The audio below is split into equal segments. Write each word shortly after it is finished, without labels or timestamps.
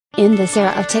In this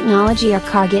era of technology, our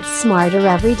car gets smarter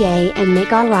every day and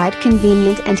make our ride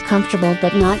convenient and comfortable,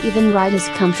 but not even ride is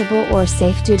comfortable or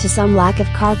safe due to some lack of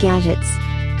car gadgets.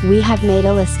 We have made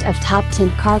a list of top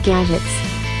 10 car gadgets.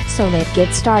 So let's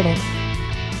get started.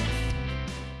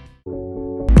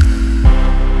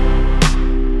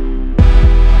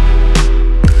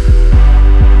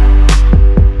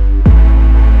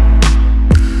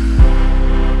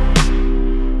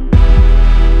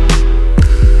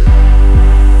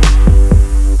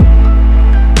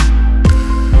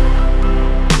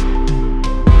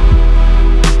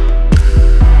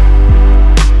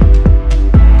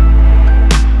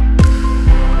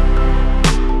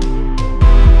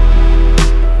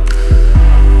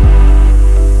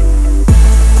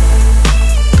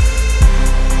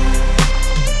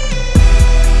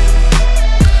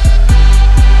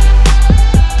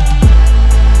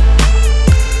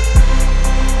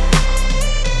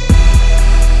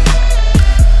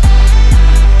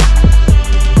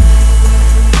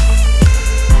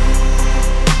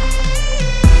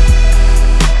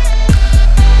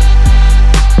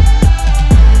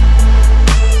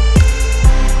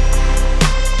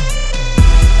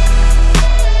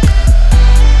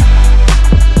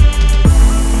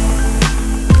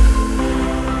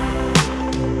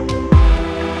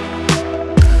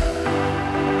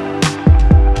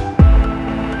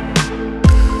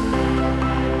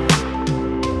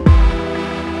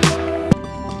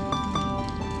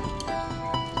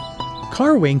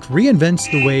 CarWink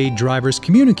reinvents the way drivers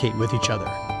communicate with each other.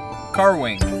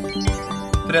 CarWink,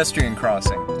 pedestrian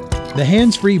crossing. The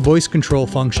hands-free voice control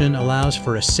function allows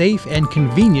for a safe and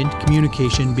convenient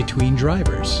communication between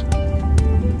drivers.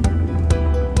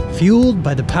 Fueled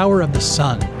by the power of the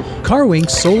sun,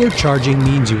 CarWink's solar charging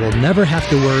means you will never have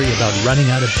to worry about running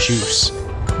out of juice.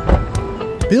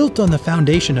 Built on the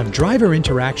foundation of driver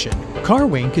interaction,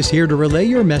 CarWink is here to relay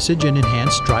your message and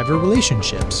enhance driver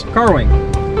relationships.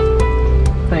 CarWink.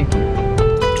 Thank you.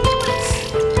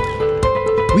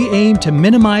 We aim to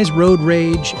minimize road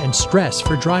rage and stress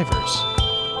for drivers.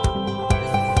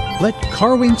 Let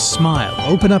CarWink's smile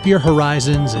open up your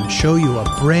horizons and show you a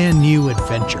brand new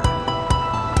adventure.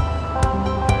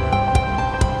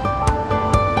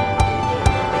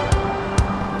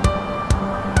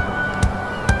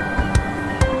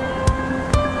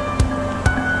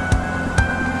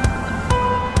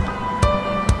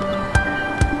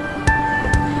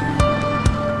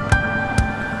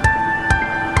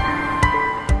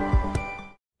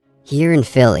 Here in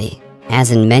Philly,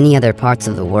 as in many other parts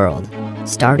of the world,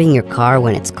 starting your car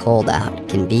when it's cold out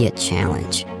can be a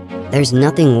challenge. There's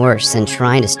nothing worse than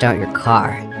trying to start your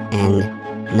car and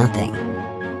nothing.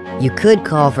 You could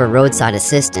call for roadside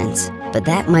assistance, but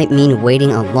that might mean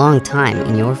waiting a long time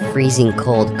in your freezing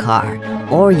cold car.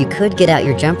 Or you could get out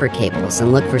your jumper cables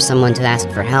and look for someone to ask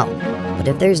for help. But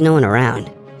if there's no one around,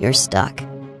 you're stuck.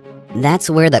 That's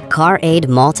where the CarAid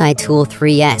Multitool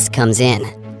 3S comes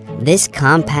in. This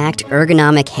compact,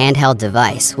 ergonomic handheld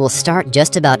device will start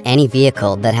just about any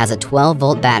vehicle that has a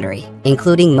 12-volt battery,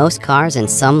 including most cars and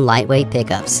some lightweight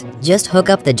pickups. Just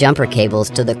hook up the jumper cables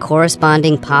to the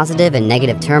corresponding positive and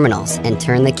negative terminals and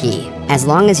turn the key. As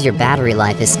long as your battery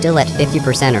life is still at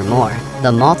 50% or more,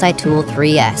 the Multitool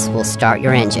 3S will start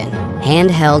your engine.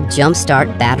 Handheld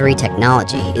jumpstart battery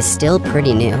technology is still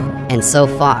pretty new, and so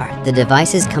far, the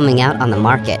devices coming out on the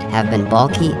market have been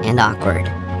bulky and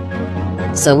awkward.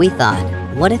 So we thought,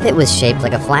 what if it was shaped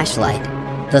like a flashlight?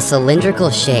 The cylindrical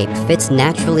shape fits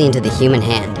naturally into the human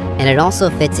hand, and it also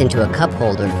fits into a cup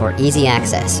holder for easy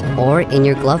access, or in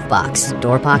your glove box,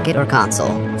 door pocket, or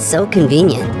console. So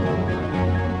convenient.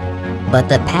 But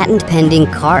the patent-pending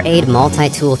CarAid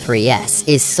Multitool 3S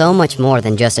is so much more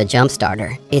than just a jump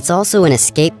starter. It's also an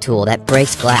escape tool that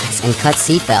breaks glass and cuts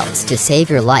seatbelts to save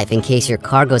your life in case your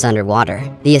car goes underwater.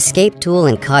 The escape tool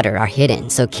and cutter are hidden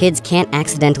so kids can't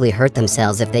accidentally hurt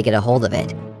themselves if they get a hold of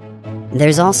it.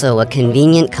 There's also a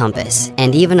convenient compass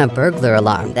and even a burglar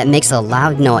alarm that makes a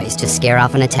loud noise to scare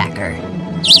off an attacker.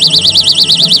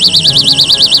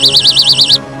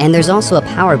 And there's also a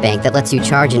power bank that lets you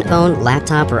charge an phone,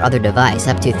 laptop, or other device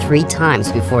up to 3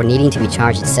 times before needing to be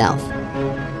charged itself.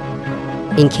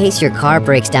 In case your car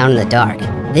breaks down in the dark,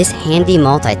 this handy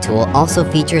multi-tool also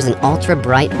features an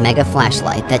ultra-bright mega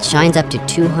flashlight that shines up to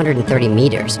 230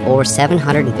 meters or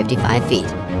 755 feet.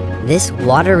 This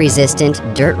water-resistant,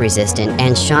 dirt-resistant,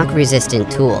 and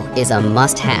shock-resistant tool is a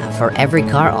must-have for every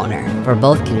car owner for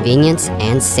both convenience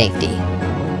and safety.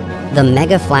 The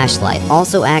Mega Flashlight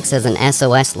also acts as an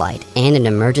SOS light and an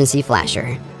emergency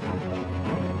flasher.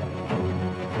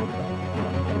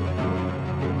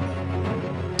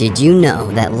 Did you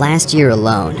know that last year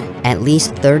alone, at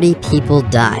least 30 people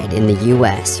died in the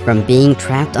US from being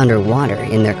trapped underwater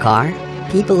in their car?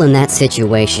 People in that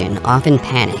situation often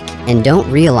panic and don't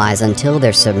realize until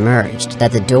they're submerged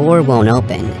that the door won't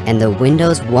open and the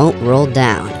windows won't roll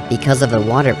down because of the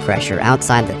water pressure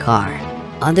outside the car.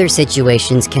 Other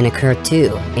situations can occur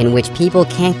too, in which people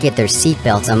can't get their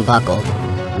seatbelts unbuckled.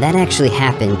 That actually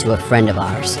happened to a friend of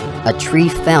ours. A tree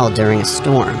fell during a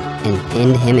storm and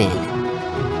pinned him in.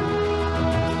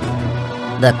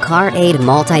 The CarAid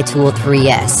Multitool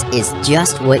 3S is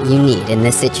just what you need in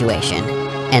this situation.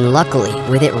 And luckily,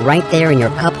 with it right there in your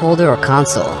cup holder or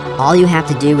console, all you have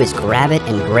to do is grab it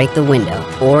and break the window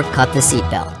or cut the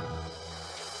seatbelt.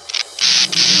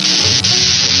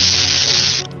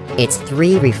 Its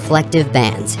 3 reflective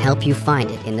bands help you find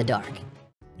it in the dark.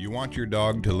 You want your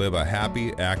dog to live a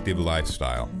happy, active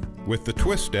lifestyle. With the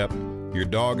Twistep, your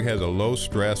dog has a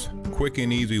low-stress, quick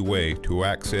and easy way to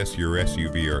access your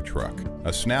SUV or truck.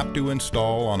 A snap to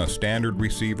install on a standard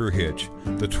receiver hitch,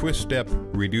 the Twistep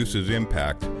reduces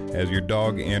impact as your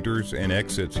dog enters and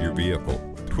exits your vehicle.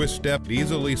 Twistep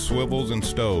easily swivels and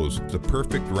stows, the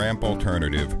perfect ramp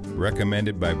alternative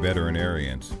recommended by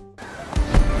veterinarians.